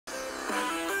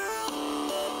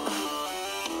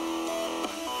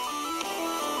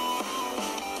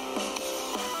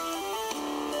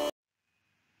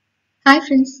Hi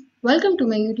friends, welcome to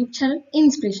my YouTube channel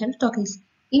Inspirational Talkies.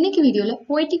 இன்னைக்கு வீடியோல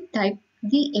poetic type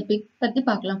the epic பத்தி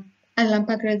பார்க்கலாம். அதெல்லாம்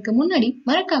பார்க்கறதுக்கு முன்னாடி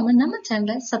மறக்காம நம்ம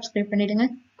சேனலை சப்ஸ்கிரைப் பண்ணிடுங்க.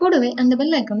 கூடவே அந்த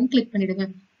பெல் ஐகானையும் கிளிக் பண்ணிடுங்க.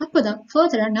 அப்பதான்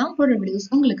ஃபர்தரா நான் போடுற வீடியோஸ்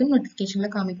உங்களுக்கு நோட்டிபிகேஷன்ல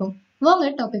காமிக்கும்.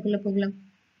 வாங்க டாபிக் உள்ள போகலாம்.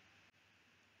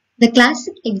 The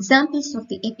classic examples of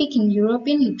the epic in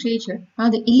European literature are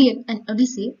the Iliad and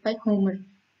Odyssey by Homer.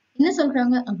 என்ன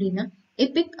சொல்றாங்க அப்படின்னா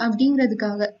எபிக்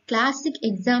அப்படிங்கிறதுக்காக கிளாசிக்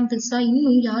எக்ஸாம்பிள்ஸா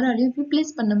இன்னும் யாராலையும்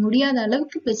ரீப்ளேஸ் பண்ண முடியாத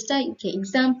அளவுக்கு பெஸ்டா இருக்க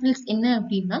எக்ஸாம்பிள்ஸ் என்ன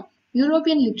அப்படின்னா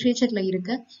யூரோப்பியன் லிட்ரேச்சர்ல இருக்க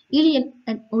இலியட்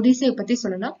அண்ட் ஒடிசே பத்தி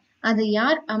சொல்லலாம். அதை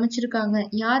யார் அமைச்சிருக்காங்க,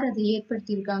 யார் அதை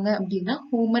ஏற்படுத்தி இருக்காங்க அப்படின்னா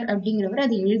ஹோமர் அப்படிங்கிறவர்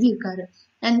அதை எழுதியிருக்காரு.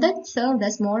 And that served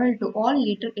as model to all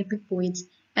later Epic poets.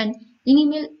 And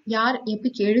இனிமேல் யார்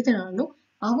எபிக் எழுதினாலும்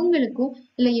அவங்களுக்கும்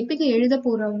இல்ல எபிக் எழுத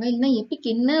போறவங்க இல்லைன்னா எபிக்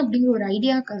என்ன அப்படிங்கிற ஒரு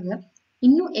ஐடியாக்காக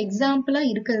இன்னும் எக்ஸாம்பிளா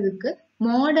இருக்கிறதுக்கு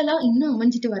மாடலா இன்னும்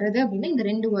அமைஞ்சிட்டு வர்றது அப்படின்னா இந்த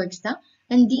ரெண்டு ஒர்க்ஸ் தான்.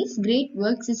 And these great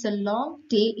works is a long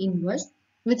Dale in verse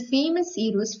with famous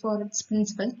heroes for it's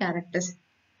principal characters.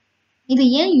 இது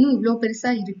ஏன் இன்னும் இவ்வளவு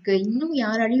பெருசா இருக்கு, இன்னும்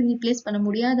யாராலையும் ரீப்ளேஸ் பண்ண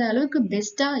முடியாத அளவுக்கு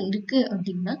பெஸ்டா இருக்கு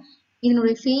அப்படின்னா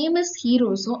இதனுடைய ஃபேமஸ்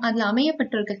ஹீரோஸும் அதுல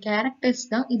அமையப்பட்டிருக்க கேரக்டர்ஸ்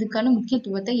தான் இதுக்கான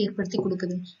முக்கியத்துவத்தை ஏற்படுத்தி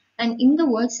கொடுக்குது. அண்ட் இந்த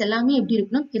ஒர்க்ஸ் எல்லாமே எப்படி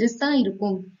இருக்குன்னா பெருசா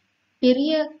இருக்கும்,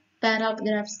 பெரிய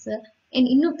பேராகிராஃப்ஸ்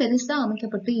இன்னும் பெருசா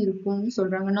அமைக்கப்பட்டு இருக்கும்னு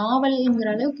சொல்றாங்க. நாவல்ங்கிற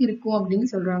அளவுக்கு இருக்கும் அப்படின்னு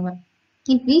சொல்றாங்க.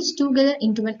 It reach together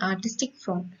into an artistic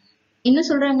form. என்ன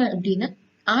சொல்றாங்க அப்படின்னா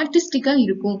ஆர்டிஸ்டிக்கா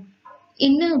இருக்கும்,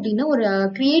 என்ன அப்படின்னா ஒரு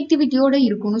கிரியேட்டிவிட்டியோட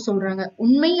இருக்கும்னு சொல்றாங்க.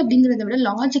 உண்மை அப்படிங்கறத விட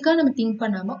லாஜிக்கா நம்ம திங்க்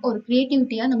பண்ணாம ஒரு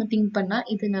கிரியேட்டிவிட்டியா நம்ம திங்க் பண்ணா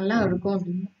இது நல்லா இருக்கும்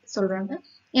அப்படின்னு சொல்றாங்க.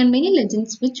 And many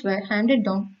legends which were handed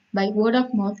down by word of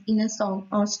mouth in a song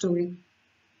or story.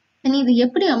 இது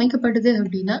எப்படி அமைக்கப்படுது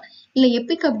அப்படின்னா இல்ல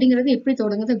எபிக் அப்படிங்கிறது எப்படி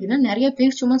தொடங்குது அப்படின்னா நிறைய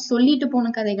பேர் சும்மா சொல்லிட்டு போன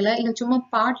கதைகளை இல்ல சும்மா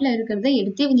பாட்டுல இருக்கிறத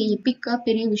எடுத்து இவங்க எபிக்கா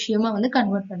பெரிய விஷயமா வந்து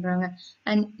கன்வெர்ட் பண்றாங்க.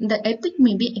 And the epic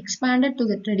may be expanded to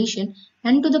the tradition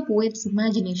and to the poet's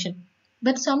imagination,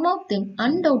 but some of them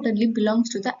undoubtedly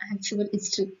belongs to the actual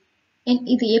history.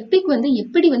 இது எபிக் வந்து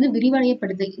எப்படி வந்து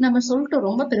விரிவடையப்படுது, நம்ம சொல்லிட்டு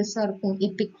ரொம்ப பெருசா இருக்கும்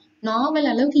எபிக் நாவல்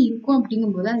அளவுக்கு இருக்கும்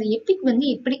அப்படிங்கும் போது அந்த எபிக் வந்து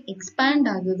எப்படி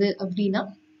எக்ஸ்பேண்ட் ஆகுது அப்படின்னா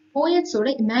போயட்ஸோட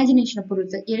இமேஜினேஷனை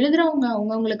பொறுத்து, எழுதுறவங்க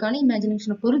அவங்களுக்கான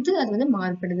இமேஜினேஷனை பொறுத்து அது வந்து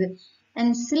மாறுபடுது.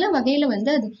 அண்ட் சில வகையில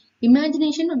வந்து அது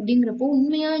இமேஜினேஷன் அப்படிங்கிறப்போ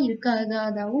உண்மையா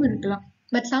இருக்காதாவும் இருக்கலாம்.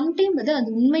 பட் சம்டைம் வந்து அது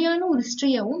உண்மையான ஒரு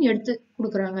ஹிஸ்டரியாவும் எடுத்து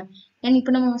கொடுக்குறாங்க. அண்ட்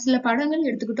இப்ப நம்ம சில படங்கள்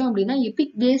எடுத்துக்கிட்டோம் அப்படின்னா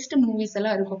எபிக் பேஸ்டு மூவிஸ்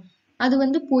எல்லாம் இருக்கும், அது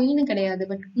வந்து பொய்ன்னு கிடையாது,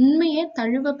 பட் உண்மையை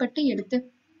தழுவப்பட்டு எடுத்த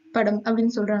படம்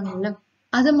அப்படின்னு சொல்றாங்கல்ல,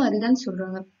 அது மாதிரிதான்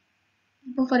சொல்றாங்க.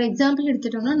 இப்போ ஃபார் எக்ஸாம்பிள்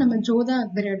எடுத்துட்டோம்னா நம்ம ஜோதா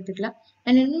அக்பர் எடுத்துக்கலாம்.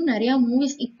 அண்ட் இன்னும் நிறைய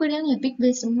மூவிஸ் இப்படியான எபிக்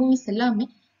பேஸ்ட் மூவிஸ் எல்லாமே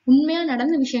உண்மையா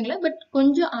நடந்த விஷயங்களை பட்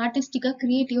கொஞ்சம் ஆர்டிஸ்டிக்கா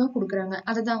கிரியேட்டிவா கொடுக்குறாங்க.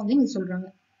 அதுதான் வந்து இங்க சொல்றாங்க.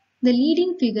 The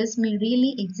leading figures may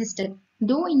really existed,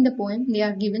 though in the poem they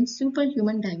are given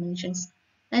superhuman dimensions.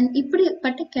 And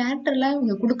இப்படிப்பட்ட கேரக்டர்லாம்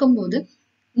இவங்க கொடுக்கும்போது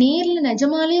நேர்ல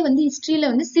நிஜமாலே வந்து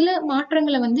ஹிஸ்டரியில வந்து சில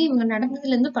மாற்றங்களை வந்து இவங்க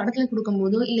நடந்ததுல இருந்து படத்துல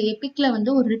கொடுக்கும்போதோ இல்ல எபிக்ல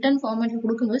வந்து ஒரு ரிட்டர்ன் ஃபார்மேட்ல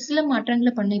கொடுக்கும்போது சில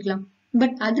மாற்றங்களை பண்ணிக்கலாம்.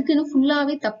 பட் அதுக்குன்னு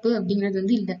ஃபுல்லாவே தப்பு அப்படிங்கிறது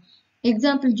வந்து இல்ல.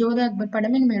 எக்ஸாம்பிள் ஜோதா அக்பர்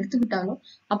படமே நம்ம எடுத்துக்கிட்டாலும்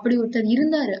அப்படி ஒருத்தர்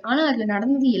இருந்தாரு, ஆனா அதுல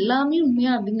நடந்தது எல்லாமே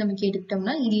உண்மையா அப்படின்னு நம்ம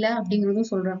கேட்டுக்கிட்டோம்னா இல்ல அப்படிங்கறதும்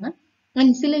சொல்றாங்க.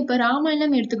 அண்ட் சில இப்ப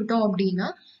ராமாயணம் எடுத்துக்கிட்டோம் அப்படின்னா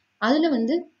அதுல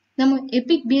வந்து நம்ம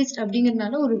எபிக் பேஸ்ட்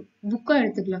அப்படிங்கறதுனால ஒரு புக்கா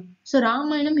எடுத்துக்கலாம். சோ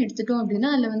ராமாயணம் எடுத்துட்டோம்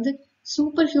அப்படின்னா அதுல வந்து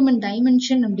சூப்பர் ஹியூமன்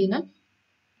டைமென்ஷன் அப்படின்னா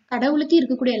கடவுளுக்கு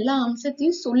இருக்கக்கூடிய எல்லா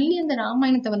அம்சத்தையும் சொல்லி அந்த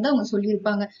ராமாயணத்தை வந்து அவங்க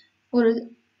சொல்லியிருப்பாங்க. ஒரு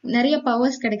நிறைய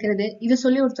பவர்ஸ் கிடைக்கிறது, இதை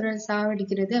சொல்லி ஒருத்தரை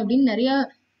சாவடிக்கிறது அப்படின்னு நிறைய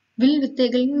வில்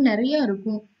வித்தைகள்னு நிறைய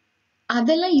இருக்கும்.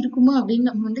 அதெல்லாம் இருக்குமா அப்படின்னு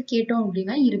நம்ம வந்து கேட்டோம்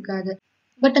அப்படின்னா இருக்காது.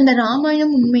 பட் அந்த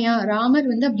ராமாயணம் உண்மையா, ராமர்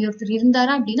வந்து அப்படி ஒருத்தர்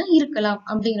இருந்தாரா அப்படின்னா இருக்கலாம்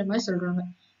அப்படிங்கிற மாதிரி சொல்றாங்க.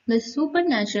 The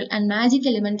supernatural and magic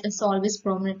element is always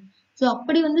prominent. So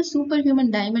அப்படி வந்து சூப்பர்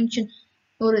ஹியூமன் டைமென்ஷன்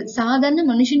ஒரு சாதாரண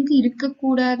மனுஷனுக்கு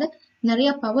இருக்கக்கூடாத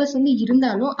நிறைய பவர்ஸ் வந்து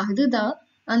இருந்தாலும் அதுதான்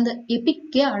அந்த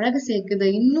எபிக்கே அழகு சேர்க்குது.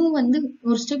 இன்னும் வந்து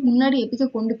ஒரு ஸ்டெப் முன்னாடி எபிக்க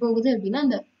கொண்டு போகுது அப்படின்னா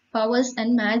அந்த பவர்ஸ்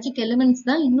அண்ட் மேஜிக் எலிமெண்ட்ஸ்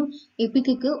தான் இன்னும்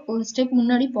எபிக்கு ஒரு ஸ்டெப்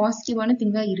முன்னாடி பாசிட்டிவான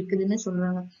திங்கா இருக்குதுன்னு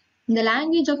சொல்றாங்க. இந்த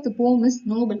லாங்குவேஜ் ஆஃப் த போம் is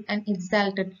Nobel and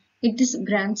exalted, it is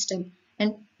grand style.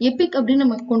 And Epic அப்படின்னு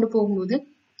நம்ம கொண்டு போகும்போது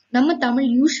நம்ம தமிழ்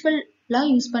யூஸ்வலா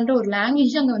யூஸ் பண்ற ஒரு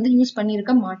லாங்குவேஜ் அங்க வந்து யூஸ்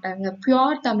பண்ணிருக்க மாட்டாங்க.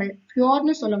 பியோர் தமிழ்,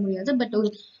 பியோர்னு சொல்ல முடியாது, பட்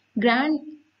ஒரு கிராண்ட்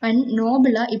அண்ட்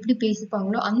நோபலா எப்படி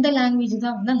பேசிப்பாங்களோ அந்த லாங்குவேஜ்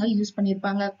தான் வந்து அங்க யூஸ்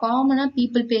பண்ணிருப்பாங்க. காமனா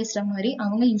பீப்புள் பேசுற மாதிரி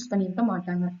அவங்க யூஸ் பண்ணிருக்க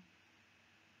மாட்டாங்க.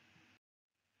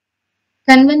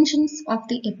 Conventions of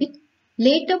the epic.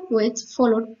 Later poets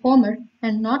followed Homer,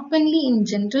 and not only in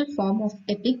general form of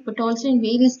epic but also in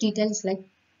various details like.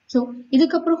 So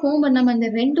இதுக்கப்புறம் ஹோமர் நம்ம அந்த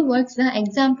ரெண்டு ஒர்க்ஸ் தான்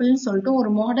எக்ஸாம்பிள்னு சொல்லிட்டு ஒரு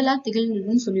மாடலா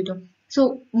திகழ்ந்ததுன்னு சொல்லிட்டோம். ஸோ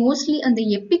மோஸ்ட்லி அந்த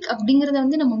எபிக் அப்படிங்கிறத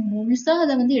வந்து நம்ம முழுசா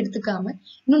அதை வந்து எடுத்துக்காம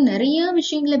இன்னும் நிறைய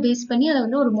விஷயங்களை பேஸ் பண்ணி அதை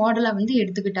வந்து ஒரு மாடலா வந்து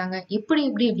எடுத்துக்கிட்டாங்க. எப்படி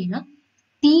அப்படின்னா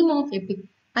தீம் ஆஃப் எபிக்.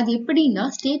 அது எப்படின்னா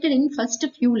stated in first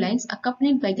few lines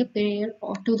accompanied by the prayer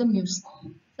to the music.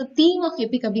 So theme of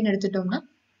Epic அப்படின்னு எடுத்துட்டோம்னா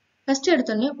ஃபர்ஸ்ட்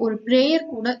எடுத்தோடனே ஒரு பிரேயர்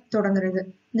கூட தொடங்குறது.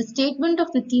 The statement of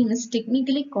the theme is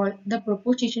technically called the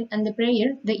proposition and the prayer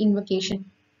the invocation.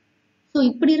 So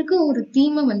இப்படி இருக்க ஒரு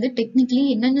தீமை வந்து டெக்னிக்கலி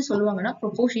என்னன்னு சொல்லுவாங்கன்னா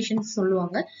ப்ரொபோசிஷன்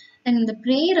சொல்லுவாங்க. அண்ட் இந்த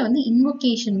ப்ரேயரை வந்து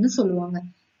இன்வோகேஷன் சொல்லுவாங்க.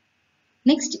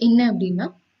 நெக்ஸ்ட் என்ன அப்படின்னா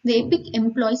the epic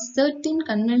employs certain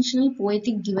conventional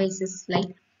poetic devices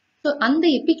like. So அந்த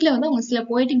எபிக்ல வந்து அவங்க சில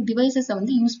poetic devices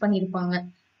வந்து யூஸ் பண்ணியிருப்பாங்க.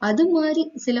 அது மாதிரி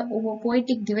சில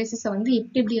போய்டிக் டிவைசஸை வந்து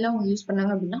எப்படி எல்லாம் அவங்க யூஸ்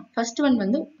பண்ணாங்க அப்படின்னா ஃபர்ஸ்ட் ஒன்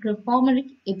வந்து ஒரு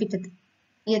Homeric epithet,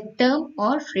 a term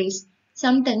or phrase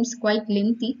sometimes quite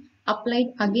lengthy applied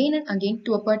again and again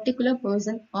to a particular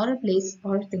person or a place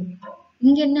or thing.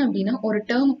 இங்க என்ன அப்படின்னா ஒரு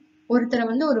டேர்ம், ஒருத்தரை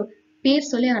வந்து ஒரு பேர்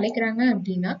சொல்லி அழைக்கிறாங்க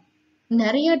அப்படின்னா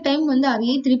நிறைய டைம் வந்து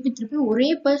அதையே திருப்பி திருப்பி ஒரே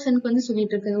பர்சனுக்கு வந்து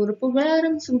சொல்லிட்டு இருக்குது. ஒரு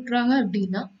புகழாரம் சூட்டுறாங்க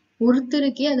அப்படின்னா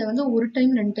ஒருத்தருக்கே அதை வந்து ஒரு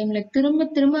டைம் 2 டைம்ல திரும்ப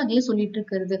திரும்ப அதையே சொல்லிட்டு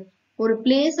இருக்கிறது. ஒரு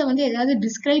பிளேஸ வந்து ஏதாவது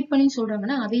டிஸ்கிரைப் பண்ணி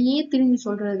சொல்றாங்கன்னா அதையே திரும்பி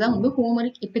சொல்றதுதான் வந்து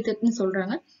ஹோமரிக் எபித்தட்னு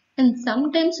சொல்றாங்க. அண்ட்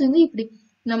சம்டைம்ஸ் வந்து இப்படி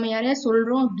நம்ம யாரையா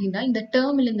சொல்றோம் அப்படின்னா இந்த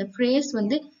டேர்ம் இல்ல இந்த ஃப்ரேஸ்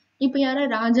வந்து இப்ப யாரா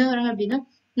ராஜா வராங்க அப்படின்னா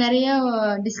நிறைய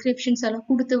டிஸ்கிரிப்ஷன்ஸ் எல்லாம்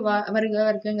கொடுத்து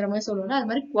வருகிற மாதிரி சொல்லுவாங்க. அது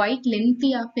மாதிரி குவைட்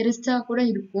லென்த்தியா பெருசா கூட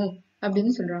இருக்கும்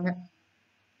அப்படின்னு சொல்றாங்க.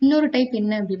 இன்னொரு டைப்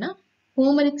என்ன அப்படின்னா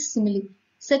Homeric simile.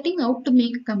 Setting out to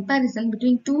make a comparison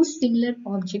between two similar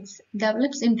objects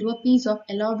develops into a piece of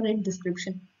elaborate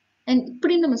description. And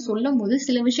இப்படி நம்ம சொல்லும் போது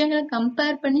சில விஷயங்களை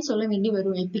கம்பேர் பண்ணி சொல்ல வேண்டி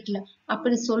வரும் எபிக்ல.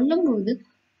 அப்படி சொல்லும் போது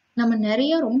நம்ம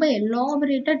நிறைய ரொம்ப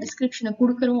எலாபரேட்டா டிஸ்கிரிப்ஷனை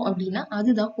கொடுக்குறோம் அப்படின்னா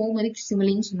அதுதான் ஹோமரிக்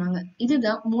சிமிலின்னு சொன்னாங்க.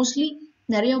 இதுதான் மோஸ்ட்லி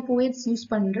நிறைய போயட்ஸ் யூஸ்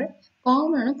பண்ற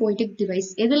காமனான போய்டிக்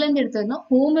டிவைஸ். எதுல இருந்து எடுத்ததுன்னா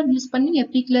ஹோமர் யூஸ் பண்ணி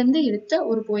எபிக்ல இருந்து எடுத்த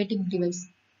ஒரு போய்டிக் டிவைஸ்.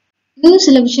 இன்னும்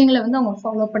சில விஷயங்களை வந்து அவங்க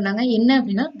ஃபாலோ பண்ணாங்க. என்ன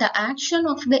அப்படின்னா the action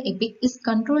of the epic is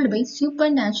controlled by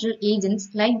supernatural agents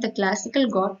like the classical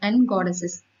god and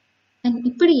goddesses. And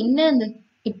இப்படி என்ன அந்த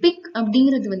எபிக்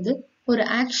அப்படிங்கிறது வந்து ஒரு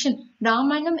ஆக்ஷன்.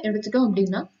 ராமாயணம் எடுத்துட்டோம்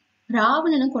அப்படின்னா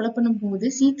ராவணனை கொலை பண்ணும் போது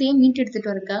சீத்தையை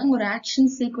மீட்டெடுத்துட்டு வரதுக்காக ஒரு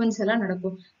ஆக்ஷன் சீக்வன்ஸ் எல்லாம்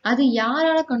நடக்கும். அது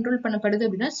யாரால கண்ட்ரோல் பண்ணப்படுது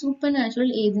அப்படின்னா சூப்பர்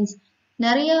நேச்சுரல் ஏஜென்ட்ஸ்.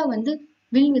 நிறைய வந்து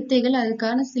வில் வித்தைகள்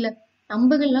அதுக்கான சில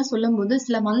அம்புகள்லாம் சொல்லும் போது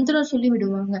சில மந்திரம் சொல்லி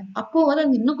விடுவாங்க. அப்போ அது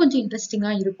இன்னும் கொஞ்சம்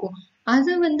இன்ட்ரெஸ்டிங்கா இருக்கும்.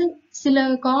 அது வந்து சில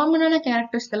காமனான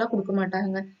கேரக்டர்ஸ்க்கு எல்லாம் கொடுக்க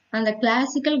மாட்டாங்க. அந்த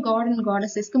கிளாசிக்கல் காட் அண்ட்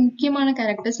காடஸஸ்க்கு முக்கியமான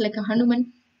கேரக்டர்ஸ் லைக் ஹனுமன்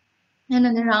அண்ட்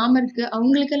அந்த ராமருக்கு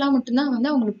அவங்களுக்கு எல்லாம் மட்டும்தான்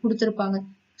வந்து அவங்களுக்கு கொடுத்துருப்பாங்க.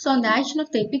 ஸோ அந்த ஆக்ஷன்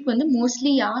ஆஃப் த எபிக் வந்து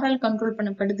மோஸ்ட்லி யாரால் கண்ட்ரோல்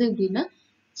பண்ணப்படுது அப்படின்னா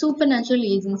சூப்பர் நேச்சுரல்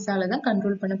ஏஜென்ட்ஸால தான்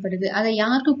கண்ட்ரோல் பண்ணப்படுது. அதை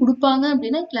யாருக்கு கொடுப்பாங்க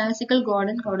அப்படின்னா classical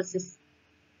God and goddesses.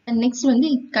 And next வந்து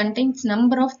it contains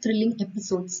number of thrilling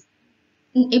episodes.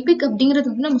 Epic அப்படிங்கிறது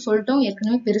வந்து நம்ம சொல்லிட்டோம்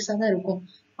ஏற்கனவே பெருசா தான் இருக்கும்.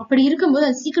 அப்படி இருக்கும்போது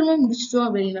அது சீக்கிரமா முடிச்சிட்டோம்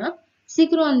அப்படின்னா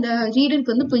சீக்கிரம் அந்த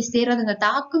ரீடருக்கு வந்து போய் சேராது. அந்த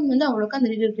தாக்கம் வந்து அவ்வளோக்கா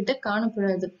அந்த ரீடர் கிட்ட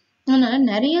காணப்படாது. அதனால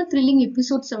நிறைய த்ரில்லிங்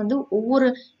எபிசோட்ஸை வந்து ஒவ்வொரு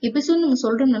எபிசோட் நம்ம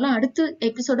சொல்றோம்னால அடுத்த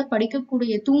எபிசோட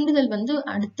படிக்கக்கூடிய தூண்டுதல் வந்து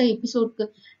அடுத்த எபிசோட்க்கு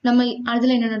நம்ம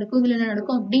அதுல என்ன நடக்கும் இதுல என்ன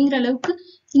நடக்கும் அப்படிங்கிற அளவுக்கு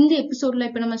இந்த எபிசோட்ல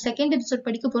இப்ப நம்ம செகண்ட் எபிசோட்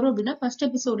படிக்க போறோம் அப்படின்னா ஃபர்ஸ்ட்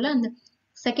எபிசோட்ல அந்த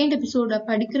செகண்ட் எபிசோட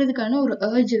படிக்கிறதுக்கான ஒரு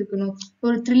அர்ஜ் இருக்கணும்,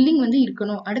 ஒரு த்ரில்லிங் வந்து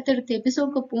இருக்கணும். அடுத்தடுத்த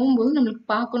எபிசோட்க்கு போகும்போது நம்மளுக்கு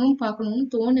பார்க்கணும்னு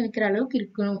தோண வைக்கிற அளவுக்கு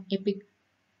இருக்கணும் எபிக்.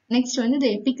 நெக்ஸ்ட் வந்து the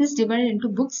epic is divided into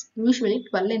books usually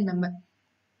 12 in number.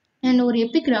 And ஒரு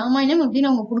எபிக் ராமாயணம் அப்படின்னு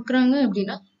அவங்க கொடுக்குறாங்க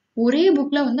அப்படின்னா ஒரே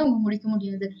புக்ல வந்து அவங்க முடிக்க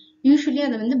முடியாது. யூஸ்வலி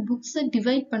அதை வந்து புக்ஸை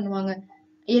டிவைட் பண்ணுவாங்க.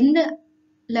 எந்த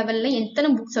லெவல்ல எத்தனை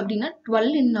புக்ஸ் அப்படின்னா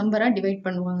 12 in நம்பரா டிவைட்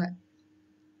பண்ணுவாங்க.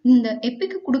 இந்த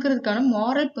எபிக்கு கொடுக்கறதுக்கான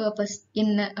மாரல் பர்பஸ்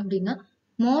என்ன அப்படின்னா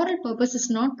moral purpose is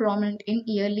not prominent in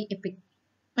yearly epic.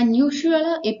 And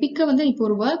யூஸ்வலா எபிக்க வந்து இப்போ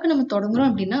ஒரு ஒர்க் நம்ம தொடங்குறோம்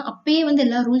அப்படின்னா அப்பயே வந்து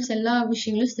எல்லா ரூல்ஸ் எல்லா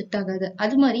விஷயங்களும் செட் ஆகாது.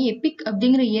 அது மாதிரி எபிக்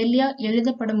அப்படிங்கிற இயர்லியா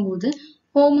எழுதப்படும் போது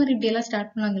ஹோமர் இப்படி எல்லாம்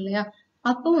ஸ்டார்ட் பண்ணாங்க இல்லையா,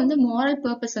 அப்போ வந்து மாரல்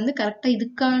பர்பஸ் வந்து கரெக்டா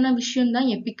இதுக்கான விஷயம் தான்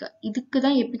எபிக்,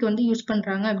 இதுக்குதான் எபிக் வந்து யூஸ்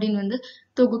பண்றாங்க அப்படின்னு வந்து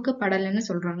தொகுக்கப்படலைன்னு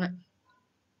சொல்றாங்க.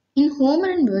 In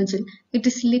Homer and Virgil, it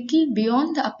is little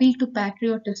beyond the appeal to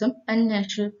patriotism and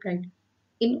national pride.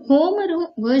 ஹோமரும்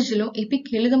வேர்ஜிலும் Epic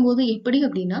எழுதும் போது எப்படி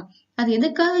அப்படின்னா அது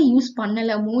எதுக்காக யூஸ்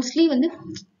பண்ணல, மோஸ்ட்லி வந்து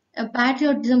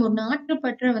பேட்ரியாட்டிசம் ஒரு நாட்டு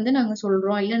பற்ற வந்து நாங்க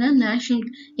சொல்றோம், இல்லைன்னா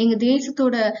நேஷனல் எங்க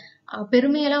தேசத்தோட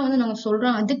பெருமையெல்லாம் வந்து நாங்க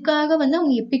சொல்றோம், அதுக்காக வந்து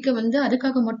அவங்க எபிக்க வந்து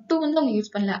அதுக்காக மட்டும் வந்து அவங்க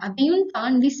யூஸ் பண்ணல. அதையும்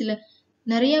தாண்டி சில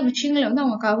நிறைய விஷயங்களை வந்து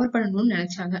அவங்க கவர் பண்ணணும்னு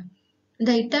நினைச்சாங்க.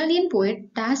 The Italian poet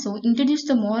Tasso introduced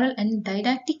the moral and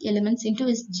didactic elements into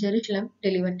his Jerusalem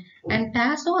delivered. And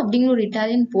Tasso அப்படிங்கிற ஒரு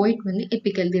இட்டாலியன் போயிட் வந்து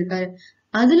எபிக் எழுதியிருக்காரு.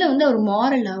 அதுல வந்து அவர்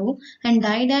மாரலாவும் அண்ட்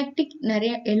டைடாக்டிக்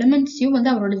நிறைய எலிமெண்ட்ஸையும்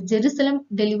வந்து அவரோட ஜெருசலம்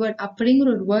டெலிவர்ட் அப்படிங்கிற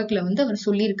ஒரு ஒர்க்ல வந்து அவர்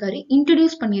சொல்லியிருக்காரு,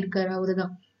 இன்ட்ரடியூஸ் பண்ணியிருக்காரு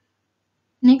அவருதான்.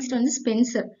 நெக்ஸ்ட் வந்து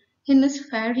Spencer in this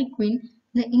fairy queen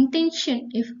the intention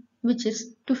if which is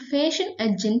to fashion a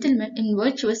gentleman in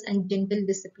virtuous and gentle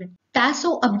discipline.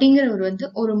 டாசோ அப்படிங்கிறவர் வந்து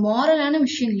ஒரு மாரலான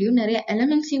விஷயங்களையும் நிறைய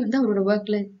எலிமெண்ட்ஸையும் வந்து அவரோட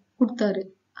ஒர்க்ல கொடுத்தாரு.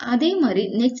 அதே மாதிரி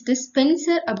நெக்ஸ்ட்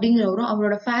ஸ்பென்சர் அப்படிங்கிறவரும்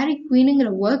அவரோட ஃபேரி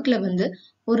குவீனுங்கிற ஒர்க்ல வந்து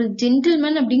ஒரு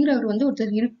ஜென்டில்மேன் அப்படிங்கிறவர் வந்து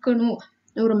ஒருத்தர் இருக்கணும்,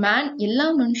 ஒரு மேன், எல்லா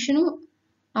மனுஷனும்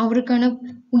அவருக்கான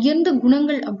உயர்ந்த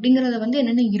குணங்கள் அப்படிங்கறத வந்து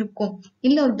என்னென்ன இருக்கும்,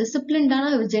 இல்ல ஒரு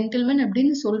டிசிப்ளின்டான ஒரு ஜென்டில்மேன்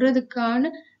அப்படின்னு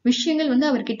சொல்றதுக்கான விஷயங்கள் வந்து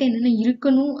அவர்கிட்ட என்னென்ன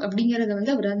இருக்கணும் அப்படிங்கறத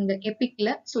வந்து அவர் அந்த எபிக்ல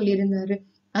சொல்லியிருந்தாரு.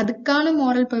 அதுக்கான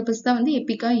மாரல் பர்பஸ் தான் வந்து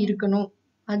எபிக்கா இருக்கணும்,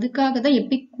 அதுக்காக தான்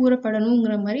எபிக்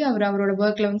கூறப்படணுங்கிற மாதிரி அவர் அவரோட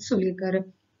ஒர்க்ல வந்து சொல்லியிருக்காரு.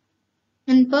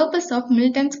 And purpose of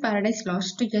Milton's Paradise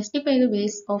Lost to justify the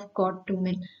ways of God to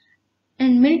men.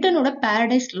 And மில்டனோட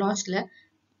Paradise Lostல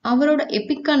அவரோட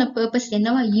எபிக்கான பர்பஸ்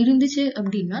என்னவா இருந்துச்சு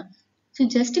அப்படின்னா, to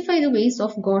justify the ways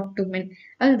of God to men.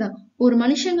 அதுதான் ஒரு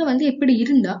மனுஷங்க வந்து எப்படி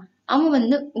இருந்தா அவன்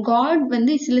வந்து காட்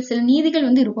வந்து சில நீதிகள்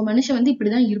வந்து இருக்கும், மனுஷன் வந்து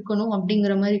இப்படிதான் இருக்கணும்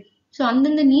அப்படிங்கிற மாதிரி. சோ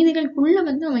அந்தந்த நீதிகளுக்குள்ள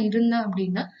வந்து அவன் இருந்தான்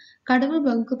அப்படின்னா கடவுள்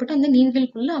வகுக்கப்பட்ட அந்த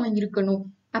நீதிகளுக்குள்ள அவன் இருக்கணும்,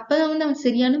 அப்பதான் வந்து அவன்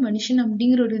சரியான மனுஷன்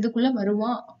அப்படிங்கிற ஒரு இதுக்குள்ள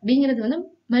வருவான் அப்படிங்கிறது வந்து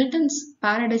மில்டன்ஸ்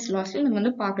பாரடைஸ் லாஸ்ட்ல நம்ம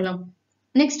வந்து பார்க்கலாம்.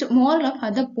 Next moral of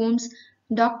other poems,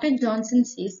 doctor Johnson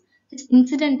says is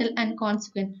incidental and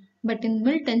consequent, but in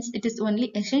Milton's it is only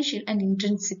essential and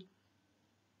intrinsic.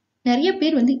 நிறைய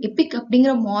பேர் வந்து எபிக்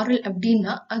அப்படிங்கிற மாரல்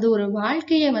அப்படின்னா அது ஒரு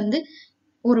வாழ்க்கைய வந்து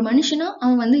ஒரு மனுஷனா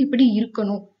அவன் வந்து இப்படி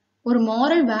இருக்கணும், ஒரு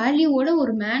மாரல் வேல்யூவோட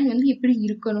ஒரு மேன் வந்து எப்படி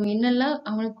இருக்கணும், என்னெல்லாம்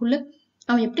அவனுக்குள்ள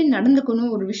அவன் எப்படி நடந்துக்கணும்,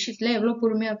 ஒரு விஷயத்துல எவ்வளவு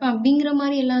பொறுமையா இருப்பான் அப்படிங்கிற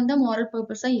மாதிரி எல்லாம் தான் மாரல்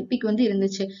பர்பஸா எபிக் வந்து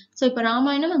இருந்துச்சு. சோ இப்ப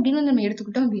ராமாயணம் அப்படின்னு நம்ம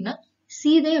எடுத்துக்கிட்டோம் அப்படின்னா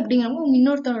சீதை அப்படிங்கிறவங்க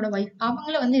இன்னொருத்தரோட வைஃப்,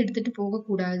 அவங்கள வந்து எடுத்துட்டு போக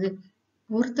கூடாது,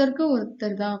 ஒருத்தருக்கு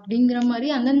ஒருத்தர் தான் அப்படிங்கிற மாதிரி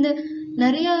அந்தந்த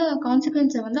நிறைய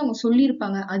கான்சிக்வன்ஸை வந்து அவங்க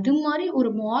சொல்லியிருப்பாங்க. அது மாதிரி ஒரு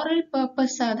மாரல்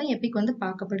பர்பஸா தான் எபிக் வந்து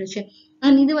பார்க்கப்படுச்சு.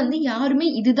 அண்ட் இது வந்து யாருமே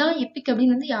இதுதான் எபிக்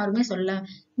அப்படின்னு வந்து யாருமே சொல்ல,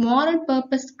 மாரல்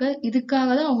பர்பஸ்க்கு இதுக்காக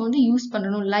தான் அவங்க வந்து யூஸ்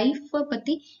பண்ணணும், லைஃப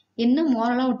பத்தி என்ன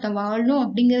மாரலா ஒருத்தன் வாழணும்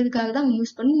அப்படிங்கிறதுக்காக தான் அவங்க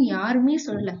யூஸ் பண்ணணும் யாருமே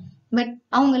சொல்லல, பட்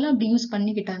அவங்க எல்லாம் அப்படி யூஸ்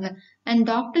பண்ணிக்கிட்டாங்க. அண்ட்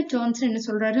டாக்டர் ஜான்சன் என்ன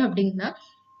சொல்றாரு அப்படின்னா,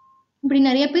 இப்படி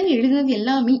நிறைய பேர் எழுதுனது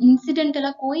எல்லாமே இன்சிடென்டலா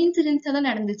கோஇன்சிடென்ஸா தான்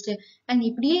நடந்துச்சு, அண்ட்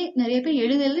இப்படியே நிறைய பேர்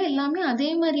எழுதல எல்லாமே அதே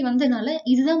மாதிரி வந்ததுனால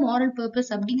இதுதான் மாரல்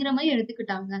பர்பஸ் அப்படிங்கிற மாதிரி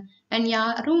எடுத்துக்கிட்டாங்க. அண்ட்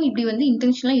யாரும் இப்படி வந்து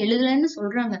இன்டென்ஷனலா எழுதலன்னு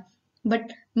சொல்றாங்க. பட்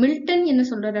மில்டன் என்ன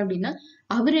சொல்றாரு அப்படின்னா,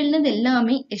 அவர் எழுதுனது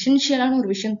எல்லாமே எசென்ஷியலான ஒரு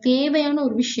விஷயம், தேவையான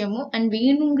ஒரு விஷயமும் அண்ட்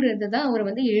வேணுங்கிறதுதான் அவர்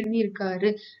வந்து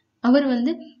எழுதியிருக்காரு. அவர்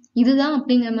வந்து இதுதான்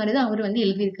அப்படிங்கிற மாதிரிதான் அவர் வந்து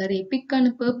எழுதியிருக்காரு.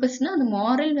 எபிக்கான பர்பஸ்னா அந்த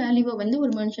மாரல் வேல்யூவை வந்து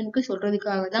ஒரு மனுஷனுக்கு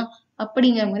சொல்றதுக்காக தான்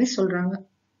அப்படிங்கிற மாதிரி சொல்றாங்க.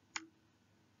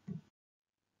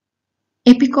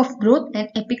 Epic of growth and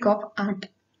epic of art.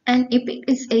 An epic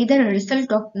is either a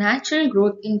result of natural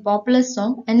growth in popular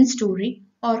song and story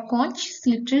or conscious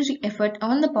literary effort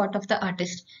on the part of the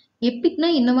artist. எபிக்னா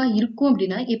என்னவா இருக்கும்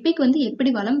அப்படின்னா, Epic வந்து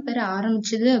எப்படி வளம் பெற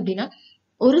ஆரம்பிச்சது அப்படின்னா,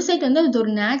 ஒரு சைட் வந்து அது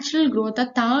ஒரு நேச்சுரல் growth-ஆ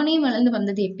தானே வளர்ந்து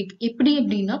வந்தது எபிக். எப்படி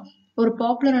அப்படின்னா ஒரு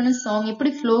பாப்புலரான சாங்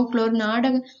எப்படி ஃப்ளோர்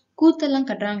நாடக கூத்தெல்லாம்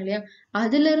கட்டுறாங்க இல்லையா,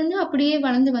 அதுல இருந்து அப்படியே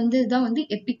வளர்ந்து வந்ததுதான் வந்து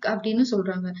எபிக் அப்படின்னு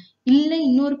சொல்றாங்க. இல்ல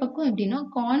இன்னொரு பக்கம் எப்படின்னா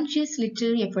கான்சியஸ்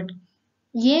லிட்டரரி எஃபர்ட்.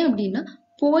 ஏன் அப்படின்னா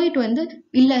போயிட்டு வந்து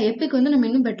இல்ல எபிக் வந்து நம்ம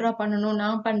இன்னும் பெட்டரா பண்ணணும்,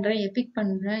 நான் பண்றேன் எபிக்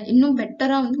பண்றேன் இன்னும்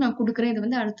பெட்டரா வந்து நான் கொடுக்குறேன், இது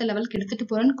வந்து அடுத்த லெவலுக்கு எடுத்துட்டு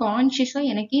போறேன்னு கான்சியஸா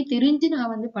எனக்கே தெரிஞ்சு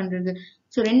நான் வந்து பண்றது.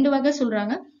 சோ ரெண்டு வகை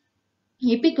சொல்றாங்க.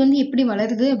 எபிக் வந்து எப்படி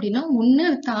வளருது அப்படின்னா, ஒண்ணு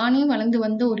அது தானே வளர்ந்து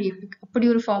வந்த ஒரு எபிக் அப்படி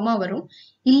ஒரு ஃபார்மா வரும்,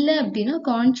 இல்ல அப்படின்னா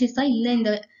கான்சியஸா இல்ல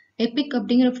இந்த எபிக்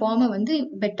அப்படிங்கிற ஃபார்மை வந்து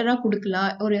பெட்டரா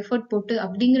கொடுக்கலாம் ஒரு எஃபர்ட் போட்டு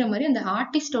அப்படிங்கிற மாதிரி அந்த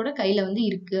ஆர்டிஸ்டோட கையில வந்து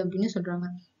இருக்கு அப்படின்னு சொல்றாங்க.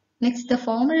 Next the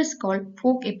farmer is called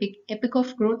folk Epic, Epic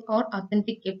of growth R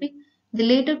authentic Epic, the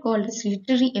later called is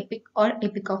literary Epic R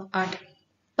Epic of art.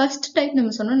 First type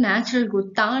நம்ம சொன்னோம் நேச்சுரல்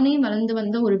growth, தானே வளர்ந்து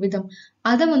வந்த ஒரு விதம்,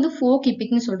 அதை வந்து ஃபோக்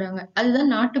எபிக்னு சொல்றாங்க.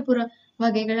 அதுதான் நாட்டுப்புற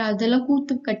வகைகள் அதெல்லாம்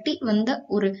கூத்து கட்டி வந்த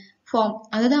ஒரு ஃபார்ம்,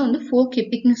 அதுதான் வந்து ஃபோக்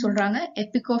எபிக்னு சொல்றாங்க.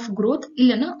 எபிக் ஆஃப் growth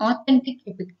இல்லைன்னா ஆத்தென்டிக்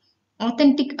எபிக்.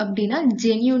 ஆத்தென்டிக் அப்படின்னா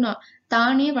ஜென்யூனா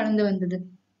தானே வளர்ந்து வந்தது.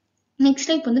 நெக்ஸ்ட்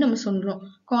டைப் வந்து நம்ம சொல்றோம்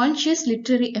conscious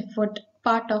literary effort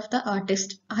part of the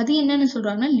artist. அது என்னன்னு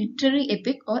சொல்றாங்கன்னா literary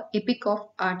Epic R Epic of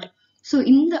art. So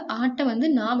இந்த ஆர்ட்டை வந்து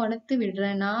நான் வளர்த்து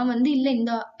விடுறேன், நான் வந்து இல்ல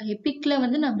இந்த எபிக்ல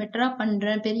வந்து நான் பெட்டரா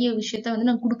பண்றேன், பெரிய விஷயத்த வந்து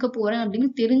நான் கொடுக்க போறேன் அப்படின்னு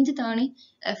தெரிஞ்சு தானே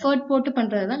எஃபர்ட் போட்டு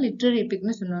பண்றதுதான் லிட்டரரி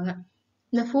எபிக்னு சொன்னாங்க.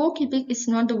 The folk epic is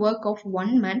not the work of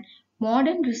one man.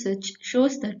 Modern research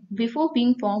shows that before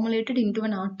being formulated into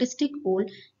an artistic whole,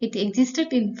 it existed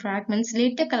in fragments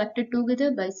later collected together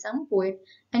by some poet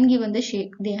and given the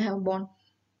shape they have borne.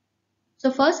 So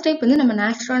first type வந்து நம்ம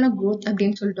நேச்சுரலான growth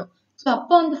அப்படின்னு சொல்லிட்டோம். So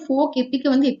அப்போ அந்த folk எப்பிக்கை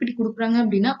வந்து எப்படி கொடுக்குறாங்க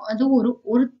அப்படின்னா அது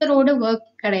ஒருத்தரோட ஒர்க்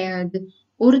கிடையாது.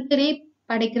 ஒருத்தரே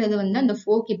படைக்கிறது வந்து அந்த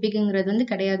ஃபோக் எப்பிக்ங்கிறது வந்து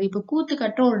கிடையாது. இப்போ கூத்து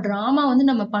கட்டுற ஒரு டிராமா வந்து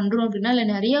நம்ம பண்றோம் அப்படின்னா அதுல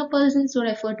நிறைய பர்சன்ஸோட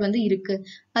எஃபர்ட் வந்து இருக்கு.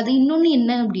 அது இன்னொன்னு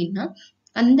என்ன அப்படின்னா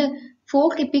அந்த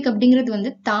ஃபோக் எப்பிக் அப்படிங்கிறது வந்து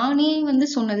தானே வந்து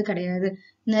சொன்னது கிடையாது.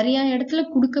 நிறைய இடத்துல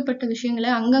கொடுக்கப்பட்ட விஷயங்களை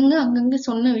அங்கங்க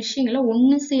சொன்ன விஷயங்களை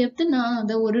ஒண்ணு சேர்த்து நான்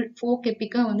அதை ஒரு ஃபோக்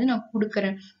எப்பிக்கா வந்து நான்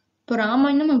கொடுக்குறேன். இப்போ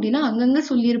ராமாயணம் அப்படின்னா அங்கங்க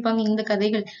சொல்லியிருப்பாங்க இந்த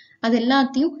கதைகள். அது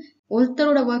எல்லாத்தையும்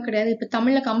ஒருத்தரோட ஒர்க் கிடையாது. இப்ப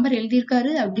தமிழ்ல கம்பர்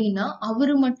எழுதியிருக்காரு அப்படின்னா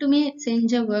அவரு மட்டுமே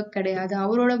செஞ்ச ஒர்க் கிடையாது.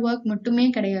 அவரோட ஒர்க் மட்டுமே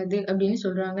கிடையாது அப்படின்னு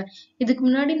சொல்றாங்க. இதுக்கு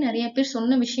முன்னாடி நிறைய பேர்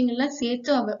சொன்ன விஷயங்கள்லாம்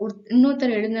சேர்த்து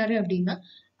இன்னொருத்தர் எழுதினாரு அப்படின்னா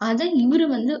அதை இவரு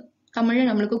வந்து தமிழ்ல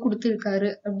நம்மளுக்கு கொடுத்திருக்காரு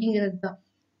அப்படிங்கிறதுதான்.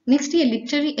 Next, a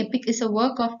literary epic is a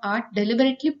work of art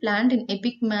deliberately planned in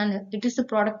epic manner. It is the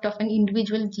product of an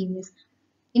individual genius.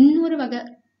 இன்னொரு வகை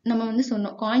நம்ம வந்து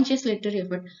சொன்னோம் கான்சியஸ் லிட்டரரி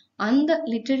எஃபர்ட். அந்த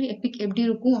லிட்டரரி எபிக் எப்படி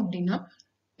இருக்கும் அப்படின்னா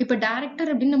இப்ப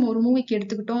டைரக்டர் அப்படின்னு நம்ம ஒரு மூவிக்கு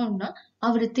எடுத்துக்கிட்டோம் அப்படின்னா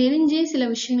அவரு தெரிஞ்சே சில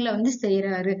விஷயங்களை வந்து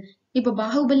செய்யறாரு. இப்ப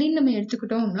பாகுபலின்னு நம்ம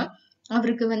எடுத்துக்கிட்டோம்னா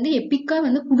அவருக்கு வந்து எப்பிக்கா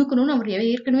வந்து கொடுக்கணும்னு அவர்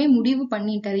ஏற்கனவே முடிவு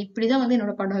பண்ணிட்டாரு. இப்படிதான் வந்து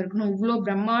என்னோட படம் இருக்கணும், இவ்வளவு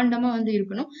பிரம்மாண்டமா வந்து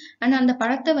இருக்கணும். ஆனா அந்த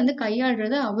படத்தை வந்து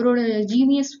கையாளுறது அவரோட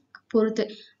ஜீனியஸ் பொறுத்து,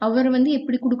 அவர் வந்து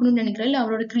எப்படி கொடுக்கணும்னு நினைக்கிறாரு, இல்ல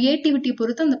அவரோட கிரியேட்டிவிட்டி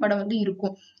பொறுத்து அந்த படம் வந்து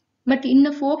இருக்கும். பட் இந்த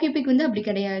ஃபோக் எபிக் வந்து அப்படி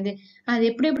கிடையாது. அது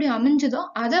எப்படி எப்படி அமைஞ்சதோ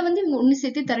அதை வந்து இவங்க ஒண்ணு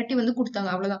சேர்த்து திரட்டி வந்து கொடுத்தாங்க,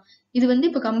 அவ்வளவுதான். இது வந்து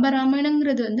இப்ப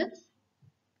கம்பராமாயணங்கிறது வந்து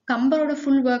கம்பரோட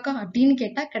ஃபுல் ஒர்க்கா அப்படின்னு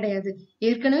கேட்டா கிடையாது.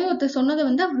 ஏற்கனவே ஒருத்தர் சொன்னதை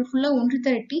வந்து அவர் ஃபுல்லா ஒன்று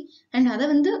திரட்டி அண்ட் அதை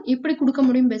வந்து எப்படி கொடுக்க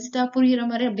முடியும் பெஸ்டா புரியுற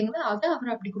மாதிரி அப்படிங்கறது அதை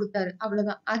அவர் அப்படி கொடுத்தாரு,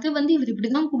 அவ்வளவுதான். அது வந்து இவர்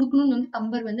இப்படிதான் கொடுக்கணும்னு வந்து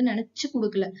கம்பர் வந்து நினைச்சு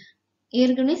கொடுக்கல.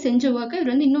 ஏற்கனவே செஞ்ச ஒர்க்கை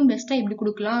இவர் வந்து இன்னும் பெஸ்டா இப்படி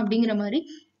கொடுக்கலாம் அப்படிங்கிற மாதிரி,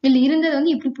 இல்ல இருந்ததை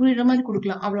வந்து இப்படி புரியுற மாதிரி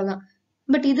கொடுக்கலாம், அவ்வளவுதான்.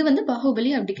 பட் இது வந்து பாகுபலி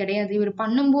அப்படி கிடையாது. இவர்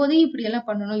பண்ணும் போதே இப்படி எல்லாம்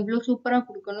பண்ணணும், இவ்வளவு சூப்பரா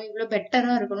கொடுக்கணும், இவ்வளவு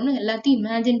பெட்டரா இருக்கணும்னு எல்லாத்தையும்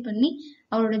இமேஜின் பண்ணி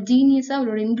அவரோட ஜீனியஸா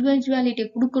அவரோட இண்டிவிஜுவாலிட்டியை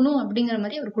கொடுக்கணும் அப்படிங்கிற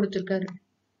மாதிரி அவர் கொடுத்திருக்காரு.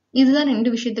 இதுதான்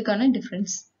ரெண்டு விஷயத்துக்கான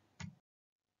டிஃபரன்ஸ்.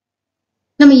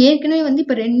 நம்ம ஏற்கனவே வந்து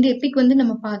இப்ப ரெண்டு எபிக் வந்து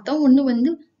நம்ம பார்த்தோம். ஒண்ணு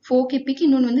வந்து ஃபோக் எபிக்,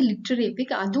 இன்னொன்னு வந்து லிட்ரரி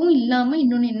எபிக். அதுவும் இல்லாம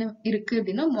இன்னொன்னு என்ன இருக்கு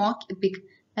அப்படின்னா Mach Epic,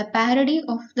 a parody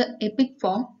of the epic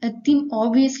form, a theme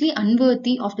obviously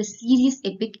unworthy of the serious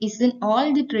epic is in all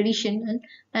the traditional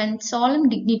and solemn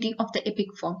dignity of the epic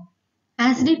form.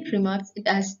 As it remarks it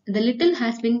as the little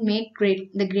has been made great,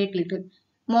 the great little.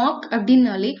 Mach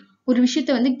அப்படின்னாலே ஒரு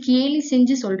விஷயத்த வந்து கேலி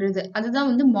செஞ்சு சொல்றது, அதுதான்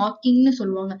வந்து மாக்கிங்னு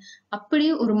சொல்லுவாங்க.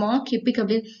 அப்படியே ஒரு மாக் எபிக்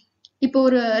அப்படின்னு இப்போ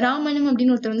ஒரு ராமாயணம்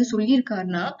அப்படின்னு ஒருத்தர் வந்து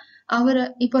சொல்லியிருக்காருன்னா அவரை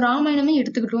இப்போ ராமாயணமே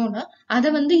எடுத்துக்கிட்டோம்னா அதை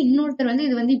வந்து இன்னொருத்தர் வந்து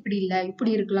இது வந்து இப்படி இல்ல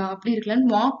இப்படி இருக்கலாம் அப்படி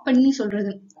இருக்கலாம்னு மாக் பண்ணி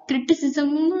சொல்றது.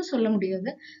 கிரிட்டிசிசம்னு சொல்ல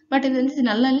முடியாது, பட் இது வந்து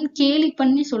நல்லா இல்லைன்னு கேலி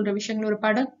பண்ணி சொல்ற விஷயங்கள். ஒரு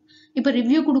படம் இப்ப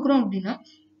ரிவ்யூ கொடுக்குறோம் அப்படின்னா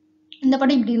இந்த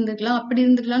படம் இப்படி இருந்திருக்கலாம் அப்படி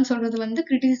இருந்திருக்கலாம்னு சொல்றது வந்து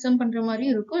கிரிட்டிசிசம் பண்ற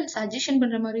மாதிரியும் இருக்கும், சஜஷன்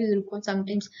பண்ற மாதிரியும் இருக்கும்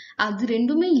சம்டைம்ஸ். அது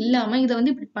ரெண்டுமே இல்லாம இதை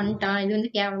வந்து இப்படி பண்ணிட்டான், இது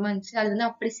வந்து கேவலமா இருந்துச்சு, அது வந்து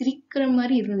அப்படி சிரிக்கிற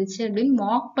மாதிரி இருந்துச்சு அப்படின்னு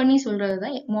மாக் பண்ணி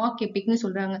சொல்றதுதான் மாக் எபிக்னு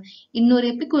சொல்றாங்க. இன்னொரு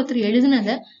எபிக் ஒருத்தர்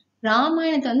எழுதுனத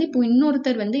ராமாயணத்தை வந்து இப்போ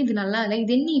இன்னொருத்தர் வந்து இது நல்லா இல்லை,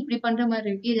 இது என்ன இப்படி பண்ற மாதிரி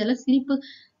இருக்கு, இதெல்லாம்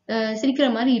சிரிக்கிற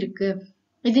மாதிரி இருக்கு,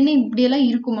 இது என்ன இப்படி எல்லாம்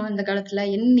இருக்குமா அந்த காலத்துல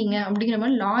என்னீங்க அப்படிங்கிற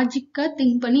மாதிரி லாஜிக்கா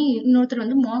திங்க் பண்ணி இன்னொருத்தர்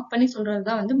வந்து மார்க் பண்ணி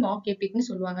சொல்றதுதான் வந்து மார்க் எபிக்னு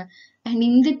சொல்லுவாங்க. அண்ட்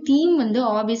இந்த தீம் வந்து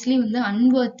ஆப்வியஸ்லி வந்து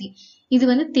அன்வர்த்தி. இது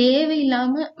வந்து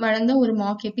தேவையில்லாம வளர்ந்த ஒரு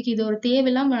மார்க் எபிக், இது ஒரு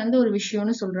தேவையில்லாம வளர்ந்த ஒரு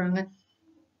விஷயம்னு சொல்றாங்க.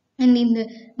 அண்ட் இந்த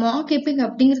மார்க் எபிக்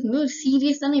அப்படிங்கிறது வந்து ஒரு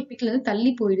சீரியஸான எபிக்ல இருந்து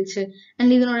தள்ளி போயிடுச்சு.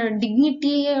 அண்ட் இதனோட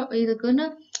டிக்னிட்டியே இதுக்குன்னா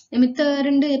மித்த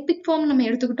ரெண்டு எபிக் ஃபார்ம் நம்ம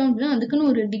எடுத்துக்கிட்டோம் அப்படின்னா அதுக்குன்னு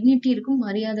ஒரு டிக்னிட்டி இருக்கும்,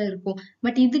 மரியாதை இருக்கும்.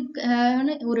 பட்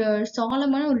இதுக்கான ஒரு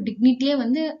சாலமான ஒரு டிக்னிட்டியே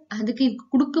வந்து அதுக்கு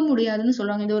கொடுக்க முடியாதுன்னு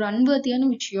சொல்லுவாங்க. இது ஒரு அன்வர்த்தியான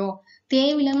விஷயம்,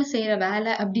 தேவையில்லாம செய்யற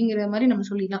வேலை அப்படிங்கிற மாதிரி நம்ம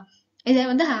சொல்லிடலாம். இதை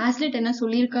வந்து ஹாஸ்லெட் என்ன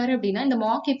சொல்லியிருக்காரு அப்படின்னா இந்த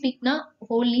மார்க் எபிக்னா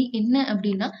ஹோலி என்ன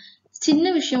அப்படின்னா சின்ன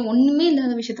விஷயம் ஒண்ணுமே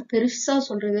இல்லாத விஷயத்த பெருசா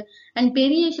சொல்றது அண்ட்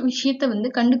பெரிய விஷயத்த வந்து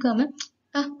கண்டுக்காம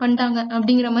பண்ணிட்டாங்க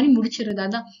அப்படிங்கிற மாதிரி முடிச்சிருது.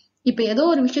 அதான் இப்ப ஏதோ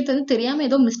ஒரு விஷயத்த வந்து தெரியாம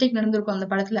ஏதோ மிஸ்டேக் நடந்திருக்கும் அந்த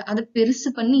படத்துல, அதை பெருசு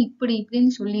பண்ணி இப்படி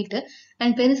இப்படின்னு சொல்லிட்டு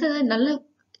அண்ட் பெருசா நல்ல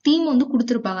தீம் வந்து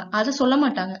கொடுத்திருப்பாங்க, அதை சொல்ல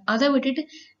மாட்டாங்க. அதை விட்டுட்டு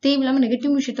தேவையில்லாம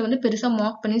நெகட்டிவ் விஷயத்த வந்து பெருசா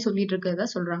மார்க் பண்ணி சொல்லிட்டு இருக்கிறதா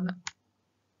சொல்றாங்க.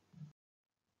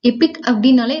 எபிக்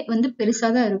அப்படின்னாலே வந்து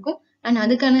பெருசாதான் இருக்கும். அண்ட்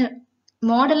அதுக்கான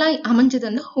மாடலா அமைஞ்சது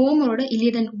வந்து ஹோமரோட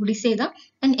இலியட் அண்ட் ஒடிசே தான்.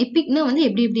 அண்ட் எபிக்னா வந்து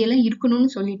எப்படி எப்படி எல்லாம் இருக்கணும்னு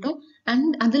சொல்லிட்டோம்.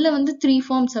 அண்ட் அதுல வந்து 3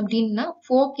 ஃபார்ம்ஸ் அப்படின்னா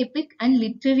folk Epic and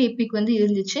literary Epic வந்து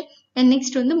இருந்துச்சு. அண்ட்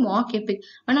நெக்ஸ்ட் வந்து மாக் எபிக்.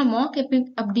 ஆனா மாக் எபிக்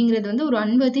அப்படிங்கிறது வந்து ஒரு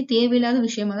அன்வர்த்தி தேவையில்லாத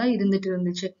விஷயமா தான் இருந்துட்டு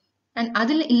இருந்துச்சு. அண்ட்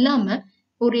அதுல இல்லாம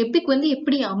ஒரு எபிக் வந்து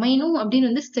எப்படி அமையணும்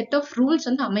அப்படின்னு வந்து செட் ஆஃப் ரூல்ஸ்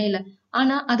வந்து அமையல.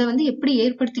 ஆனா அதை வந்து எப்படி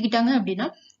ஏற்படுத்திக்கிட்டாங்க அப்படின்னா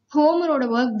ஹோமரோட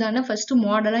ஒர்க் தானே ஃபர்ஸ்ட்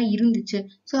மாடலா இருந்துச்சு.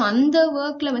 ஸோ அந்த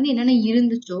ஒர்க்ல வந்து என்னென்ன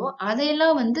இருந்துச்சோ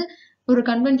அதையெல்லாம் வந்து ஒரு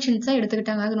கன்வென்ஷன்ஸா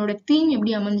எடுத்துக்கிட்டாங்க. அதனோட தீம்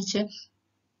எப்படி அமைஞ்சிச்சு,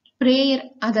 பிரேயர்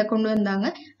அதை கொண்டு வந்தாங்க.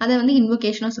 அதை வந்து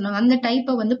இன்வோகேஷனா சொன்னாங்க. அந்த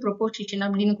டைப்பை வந்து ப்ரொபோசிஷன்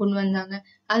அப்படின்னு கொண்டு வந்தாங்க.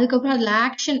 அதுக்கப்புறம் அதுல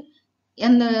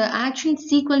அந்த ஆக்ஷன்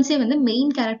சீக்வன்ஸே வந்து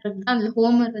மெயின் கேரக்டருக்கு தான் அதுல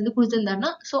ஹோமர் வந்து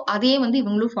கொடுத்திருந்தாருன்னா ஸோ அதே வந்து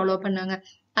இவங்களும் ஃபாலோ பண்ணாங்க.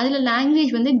 அதுல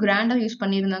லாங்குவேஜ் வந்து கிராண்டா யூஸ்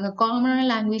பண்ணியிருந்தாங்க. காமனான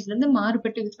லாங்குவேஜ்ல இருந்து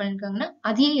மாறுபட்டு யூஸ் பண்ணிருக்காங்கன்னா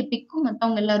அதே எபிக்கும்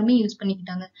மத்தவங்க எல்லாருமே யூஸ்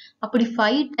பண்ணிக்கிட்டாங்க. அப்படி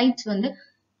 5 டைப்ஸ் வந்து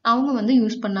அவங்க வந்து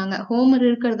யூஸ் பண்ணாங்க. ஹோமர்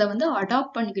இருக்கிறத வந்து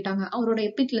அடாப்ட் பண்ணிக்கிட்டாங்க. அவரோட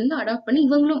எபிக்ல இருந்து அடாப்ட் பண்ணி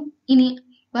இவங்களும் இனி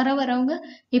வரவங்க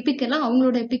எபிக் எல்லாம்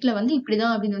அவங்களோட எபிக்ல வந்து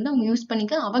இப்படிதான் அப்படின்னு வந்து அவங்க யூஸ்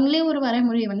பண்ணிக்க அவங்களே ஒரு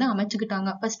வரைமுறையை வந்து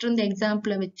அமைச்சுக்கிட்டாங்க. ஃபர்ஸ்ட் இருந்த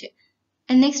எக்ஸாம்பிள வச்சு.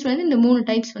 அண்ட் நெக்ஸ்ட் வந்து இந்த 3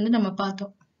 டைப்ஸ் வந்து நம்ம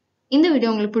பார்த்தோம். இந்த வீடியோ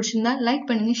உங்களுக்கு பிடிச்சிருந்தா லைக்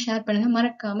பண்ணுங்க, ஷேர் பண்ணுங்க,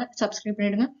 மறக்காம சப்ஸ்கிரைப்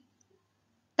பண்ணிடுங்க.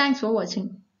 தேங்க்ஸ் ஃபார் வாட்சிங்.